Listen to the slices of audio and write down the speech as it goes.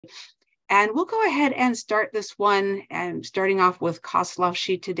And we'll go ahead and start this one, and starting off with Coss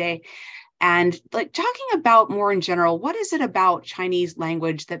today. And like talking about more in general, what is it about Chinese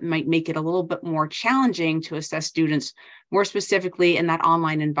language that might make it a little bit more challenging to assess students, more specifically in that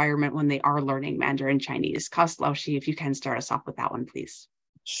online environment when they are learning Mandarin Chinese? Coss, if you can start us off with that one, please.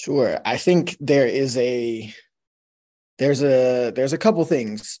 Sure. I think there's a couple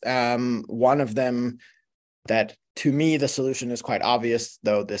things. One of them that to me the solution is quite obvious,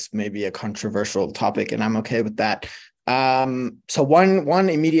 though this may be a controversial topic, and I'm okay with that. So one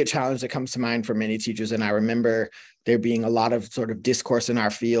immediate challenge that comes to mind for many teachers, and I remember there being a lot of sort of discourse in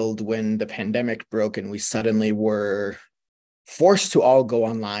our field when the pandemic broke and we suddenly were forced to all go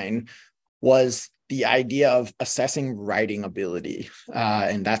online, was the idea of assessing writing ability.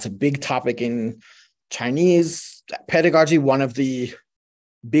 And that's a big topic in Chinese pedagogy. One of the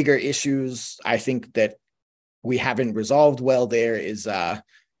bigger issues I think that we haven't resolved well there is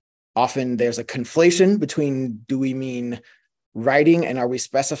often there's a conflation between, do we mean writing and are we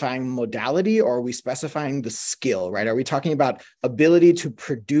specifying modality, or are we specifying the skill, right? Are we talking about ability to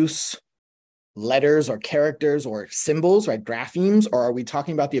produce letters or characters or symbols, right, graphemes, or are we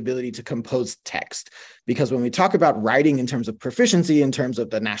talking about the ability to compose text? Because when we talk about writing in terms of proficiency, in terms of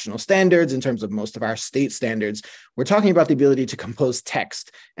the national standards, in terms of most of our state standards, we're talking about the ability to compose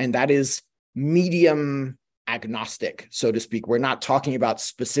text, and that is medium agnostic, so to speak. We're not talking about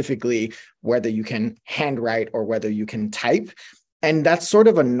specifically whether you can handwrite or whether you can type. And that's sort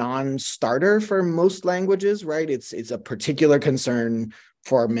of a non-starter for most languages, right? It's a particular concern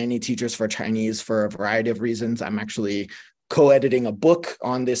for many teachers for Chinese for a variety of reasons. I'm actually co-editing a book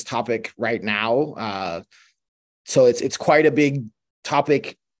on this topic right now. So it's quite a big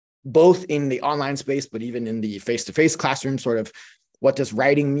topic, both in the online space, but even in the face-to-face classroom, sort of what does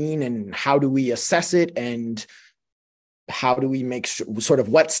writing mean and how do we assess it, and how do we make sure, sort of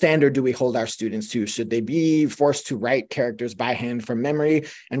what standard do we hold our students to? Should they be forced to write characters by hand from memory?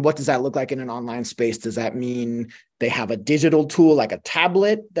 And what does that look like in an online space? Does that mean they have a digital tool like a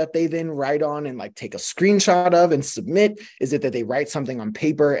tablet that they then write on and like take a screenshot of and submit? Is it that they write something on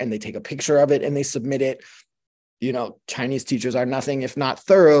paper and they take a picture of it and they submit it? You know, Chinese teachers are nothing if not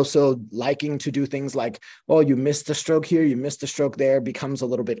thorough. So liking to do things like, well, you missed a stroke here, you missed a stroke there, becomes a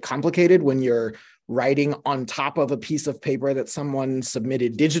little bit complicated when you're writing on top of a piece of paper that someone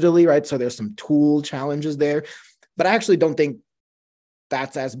submitted digitally, right? So there's some tool challenges there. But I actually don't think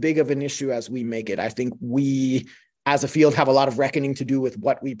that's as big of an issue as we make it. I think we, as a field, have a lot of reckoning to do with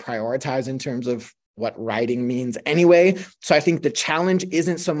what we prioritize in terms of what writing means anyway. So I think the challenge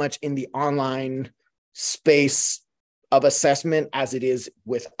isn't so much in the online space of assessment as it is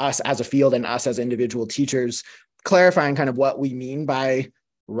with us as a field and us as individual teachers, clarifying kind of what we mean by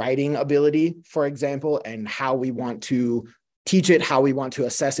writing ability, for example, and how we want to teach it, how we want to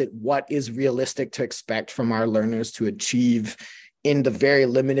assess it, what is realistic to expect from our learners to achieve in the very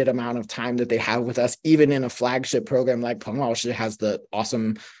limited amount of time that they have with us. Even in a flagship program like Peng has the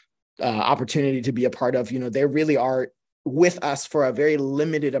awesome opportunity to be a part of, you know, they really are with us for a very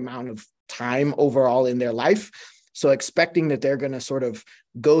limited amount of time overall in their life. So expecting that they're going to sort of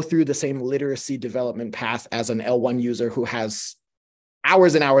go through the same literacy development path as an L1 user who has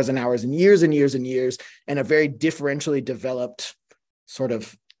hours and hours and hours and years and years and years, and a very differentially developed sort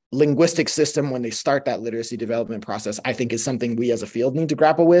of linguistic system when they start that literacy development process, I think is something we as a field need to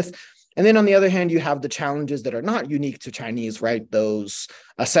grapple with. And then on the other hand, you have the challenges that are not unique to Chinese, right? Those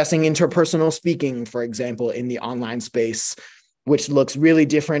assessing interpersonal speaking, for example, in the online space, which looks really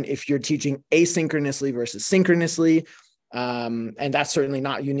different if you're teaching asynchronously versus synchronously. And that's certainly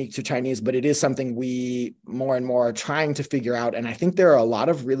not unique to Chinese, but it is something we more and more are trying to figure out. And I think there are a lot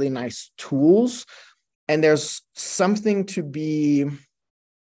of really nice tools, and there's something to be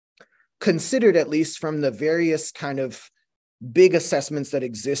considered, at least from the various kind of big assessments that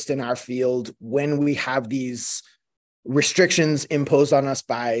exist in our field when we have these restrictions imposed on us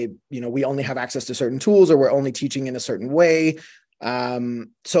by, you know, we only have access to certain tools or we're only teaching in a certain way.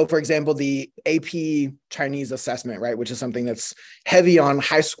 So for example, the AP Chinese assessment, right, which is something that's heavy on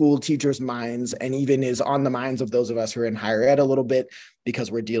high school teachers' minds and even is on the minds of those of us who are in higher ed a little bit,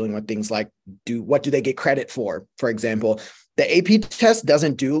 because we're dealing with things like, what do they get credit for example. The AP test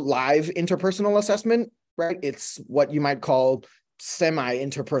doesn't do live interpersonal assessment, right? It's what you might call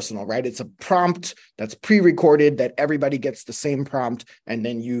semi-interpersonal, right? It's a prompt that's pre-recorded that everybody gets the same prompt, and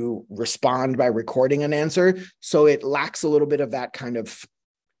then you respond by recording an answer. So it lacks a little bit of that kind of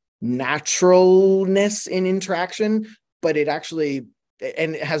naturalness in interaction, but it actually,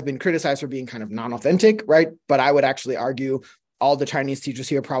 and it has been criticized for being kind of non-authentic, right? But I would actually argue all the Chinese teachers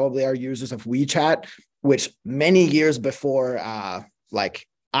here probably are users of WeChat, which many years before like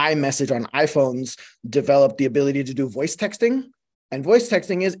iMessage on iPhones developed the ability to do voice texting. And voice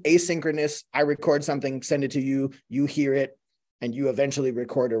texting is asynchronous. I record something, send it to you, you hear it, and you eventually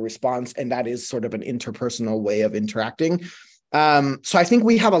record a response. And that is sort of an interpersonal way of interacting. So I think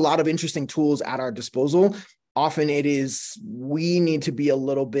we have a lot of interesting tools at our disposal. Often it is, we need to be a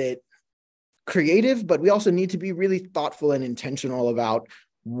little bit creative, but we also need to be really thoughtful and intentional about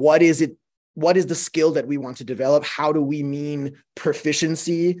what is the skill that we want to develop? How do we mean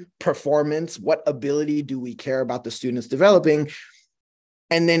proficiency, performance? What ability do we care about the students developing?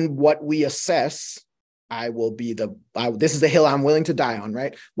 And then what we assess, this is the hill I'm willing to die on,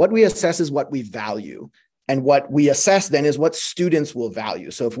 right? What we assess is what we value. And what we assess then is what students will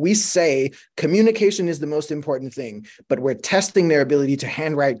value. So if we say communication is the most important thing, but we're testing their ability to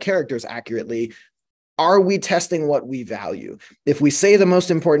handwrite characters accurately, are we testing what we value? If we say the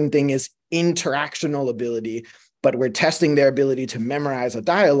most important thing is interactional ability, but we're testing their ability to memorize a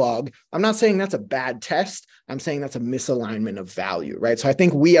dialogue, I'm not saying that's a bad test. I'm saying that's a misalignment of value, right? So I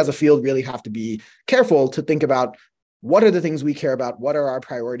think we as a field really have to be careful to think about what are the things we care about? What are our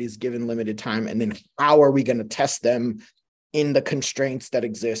priorities given limited time? And then how are we going to test them in the constraints that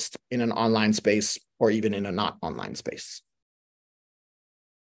exist in an online space or even in a not online space?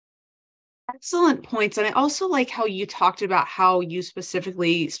 Excellent points. And I also like how you talked about how you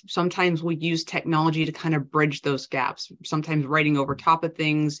specifically sometimes would use technology to kind of bridge those gaps, sometimes writing over top of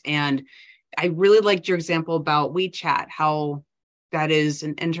things. And I really liked your example about WeChat, how that is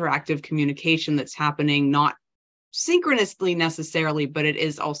an interactive communication that's happening, not synchronously necessarily, but it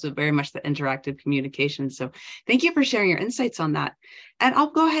is also very much the interactive communication. So thank you for sharing your insights on that. And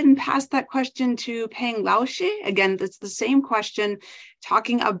I'll go ahead and pass that question to Peng Laoshi. Again, that's the same question,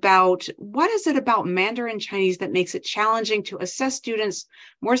 talking about what is it about Mandarin Chinese that makes it challenging to assess students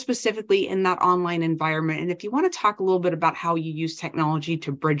more specifically in that online environment? And if you want to talk a little bit about how you use technology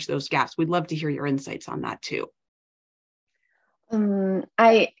to bridge those gaps, we'd love to hear your insights on that too.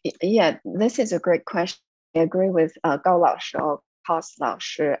 This is a great question. I agree with Gao 老师 or Coss 老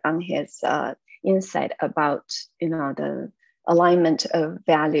师 on his insight about the alignment of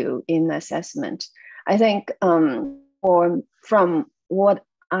value in assessment. I think from what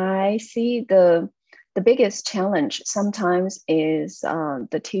I see, the biggest challenge sometimes is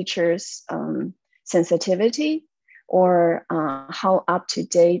the teacher's sensitivity or how up to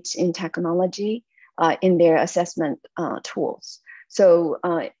date in technology in their assessment tools. So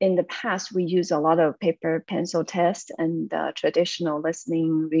in the past, we use a lot of paper pencil tests and traditional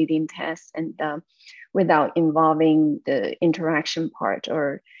listening, reading tests, and without involving the interaction part.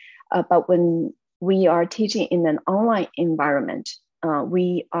 But when we are teaching in an online environment,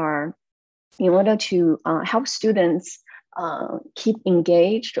 we are, in order to help students keep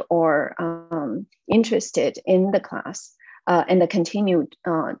engaged or interested in the class, and continue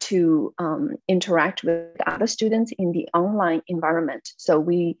to interact with other students in the online environment. So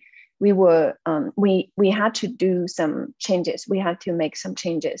we had to do some changes. We had to make some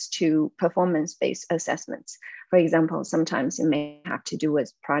changes to performance-based assessments. For example, sometimes it may have to do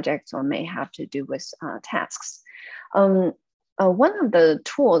with projects or may have to do with tasks. One of the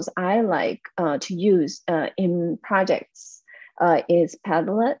tools I like to use in projects is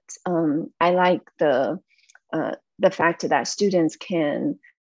Padlet. I like the fact that students can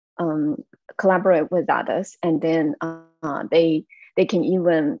collaborate with others, and then they can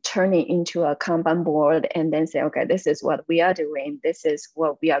even turn it into a Kanban board and then say, okay, this is what we are doing, this is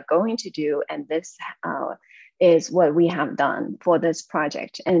what we are going to do, and this is what we have done for this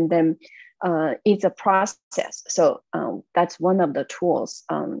project. And then it's a process. So that's one of the tools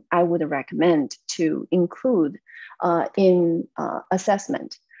I would recommend to include in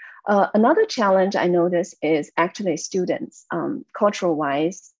assessment. Another challenge I notice is actually students,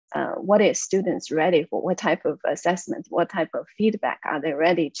 cultural-wise, what is students ready for? What type of assessment, what type of feedback are they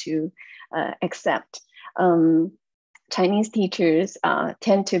ready to accept? Chinese teachers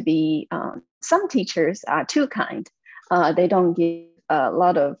tend to be, some teachers are too kind. They don't give a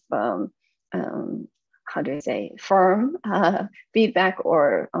lot of, firm feedback,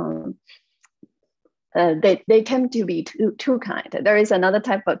 or they tend to be too kind. There is another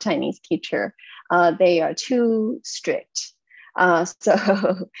type of Chinese teacher. They are too strict.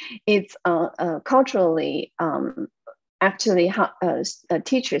 So it's culturally, actually,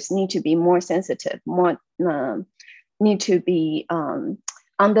 teachers need to be more sensitive, more need to be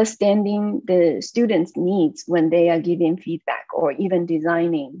understanding the students' needs when they are giving feedback or even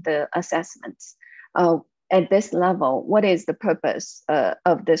designing the assessments. At this level, what is the purpose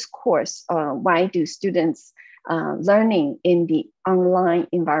of this course? Why do students learning in the online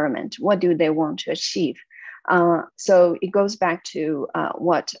environment? What do they want to achieve? So it goes back to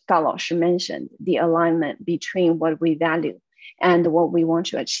what Gao Laoshi mentioned, the alignment between what we value and what we want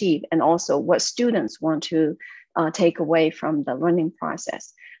to achieve, and also what students want to take away from the learning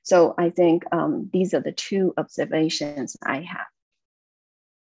process. So I think these are the two observations I have.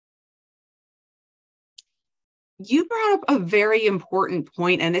 You brought up a very important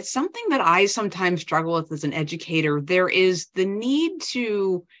point, and it's something that I sometimes struggle with as an educator. There is the need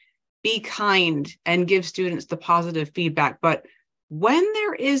to be kind and give students the positive feedback. But when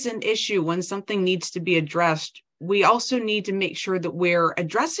there is an issue, when something needs to be addressed, we also need to make sure that we're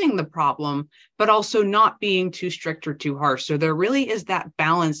addressing the problem, but also not being too strict or too harsh. So there really is that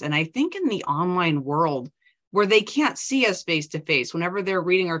balance. And I think in the online world, where they can't see us face to face, whenever they're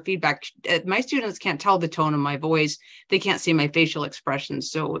reading our feedback, my students can't tell the tone of my voice. They can't see my facial expressions.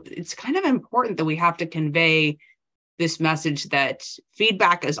 So it's kind of important that we have to convey this message that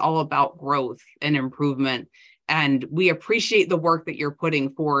feedback is all about growth and improvement. And we appreciate the work that you're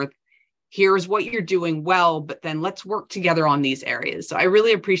putting forth. Here's what you're doing well, but then let's work together on these areas. So I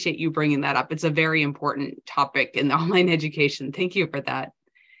really appreciate you bringing that up. It's a very important topic in online education. Thank you for that.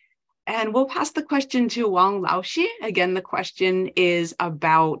 And we'll pass the question to Wang Laoshi. Again, the question is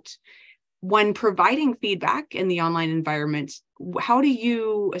about when providing feedback in the online environment, how do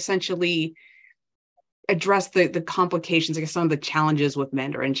you essentially address the complications, I guess some of the challenges with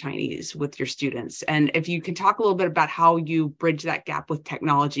Mandarin Chinese with your students? And if you can talk a little bit about how you bridge that gap with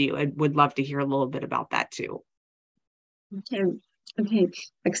technology, I would love to hear a little bit about that too. Okay,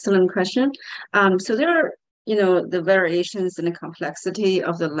 excellent question. So there are, the variations and the complexity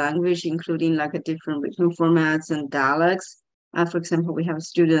of the language, including like a different written formats and dialects. For example, we have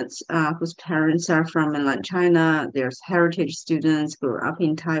students whose parents are from mainland China. There's heritage students who grew up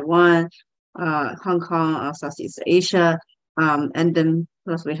in Taiwan, Hong Kong, Southeast Asia. And then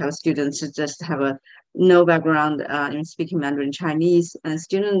plus we have students who just have no background in speaking Mandarin Chinese. And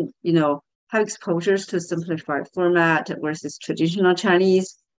students, have exposures to simplified format versus traditional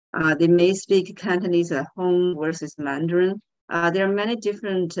Chinese. They may speak Cantonese at home versus Mandarin. There are many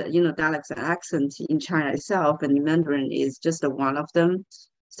different, dialects and accents in China itself, and Mandarin is just one of them.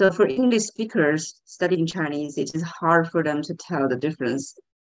 So for English speakers studying Chinese, it is hard for them to tell the difference.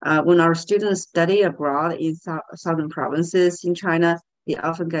 When our students study abroad in southern provinces in China, they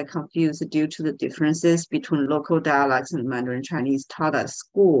often get confused due to the differences between local dialects and Mandarin Chinese taught at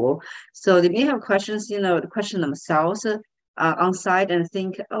school. So they may have questions, question themselves on site and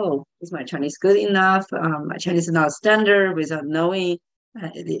think, oh, is my Chinese good enough? My Chinese is not standard, without knowing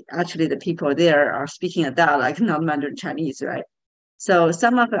actually the people there are speaking a dialect, not Mandarin Chinese, right? So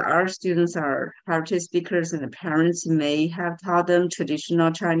some of our students are heritage speakers, and the parents may have taught them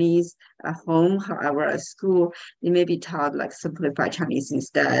traditional Chinese at home. However, at school, they may be taught like simplified Chinese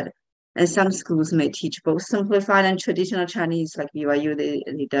instead. And some schools may teach both simplified and traditional Chinese, like BYU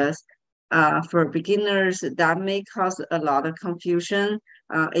they does. For beginners, that may cause a lot of confusion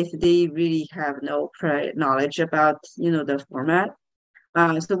if they really have no prior knowledge about, the format.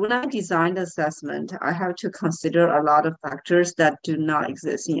 So when I designed the assessment, I have to consider a lot of factors that do not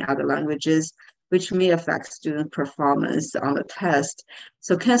exist in other languages, which may affect student performance on the test.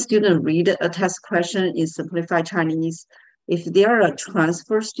 So can student read a test question in simplified Chinese? If they are a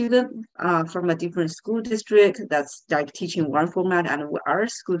transfer student from a different school district that's like teaching one format and our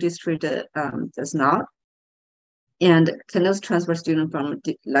school district does not, and can those transfer students from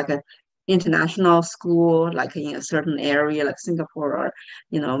like a international school, like in a certain area, like Singapore or,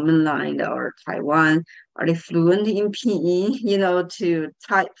 mainland or Taiwan, are they fluent in Pinyin, to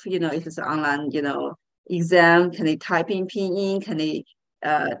type, if it's an online, exam, can they type in Pinyin? Can they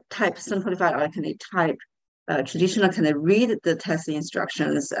type simplified, or can they type traditional? Can they read the test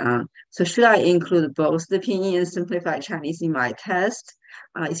instructions? So should I include both the Pinyin and simplified Chinese in my test,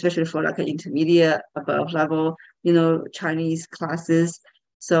 especially for like an intermediate above level, Chinese classes?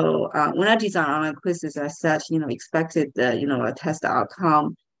 So when I design online quizzes, I set, expected, a test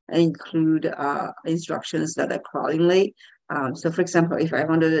outcome and include instructions that accordingly. So for example, if I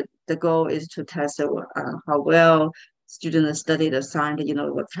wanted, the goal is to test how well students studied assigned,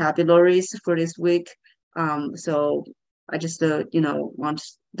 vocabularies for this week. So I just, want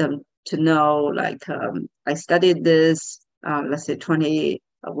them to know, like, I studied this, let's say 20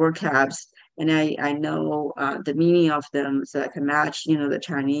 vocabs, and I know the meaning of them, so I can match, the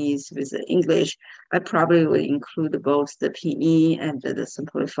Chinese with the English. I probably would include both the Pinyin and the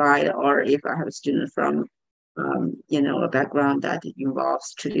simplified, or if I have a student from, a background that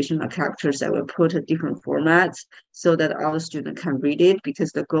involves traditional characters, I will put different formats so that all the students can read it,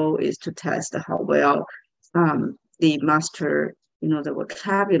 because the goal is to test how well they master the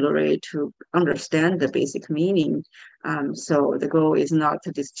vocabulary to understand the basic meaning. So the goal is not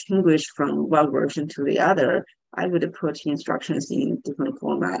to distinguish from one version to the other. I would put instructions in different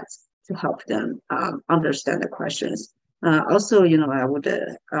formats to help them understand the questions. Also, I would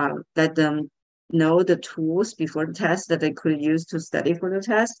let them know the tools before the test that they could use to study for the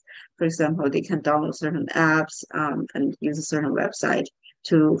test. For example, they can download certain apps and use a certain website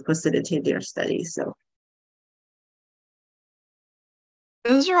to facilitate their studies. So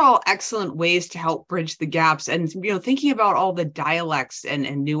those are all excellent ways to help bridge the gaps. And, thinking about all the dialects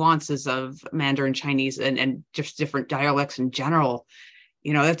and nuances of Mandarin Chinese and just different dialects in general,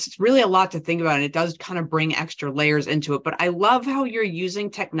 that's really a lot to think about. And it does kind of bring extra layers into it. But I love how you're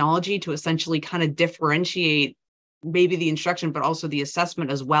using technology to essentially kind of differentiate maybe the instruction, but also the assessment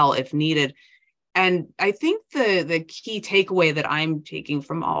as well, if needed. And I think the key takeaway that I'm taking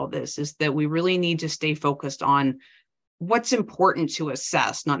from all of this is that we really need to stay focused on what's important to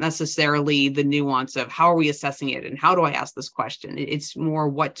assess, not necessarily the nuance of how are we assessing it and how do I ask this question. It's more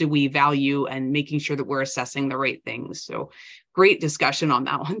what do we value and making sure that we're assessing the right things. So great discussion on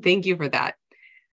that one. Thank you for that.